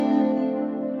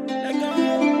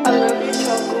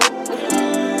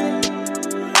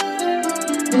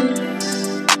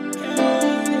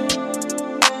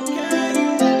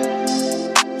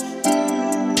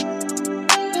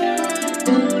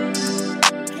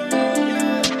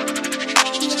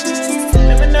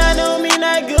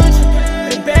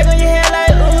bag on your head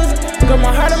like Uzi. Got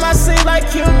my heart on my sleeve like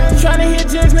Cupid. Tryna hit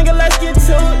jigs, nigga, let's get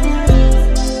to it.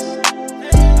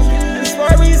 Before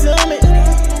I resume it,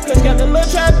 cause got the little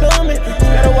trap booming.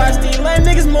 Gotta watch these lame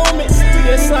niggas movements. We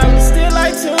get slimy still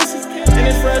like Tusi. And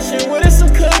it's rushing with a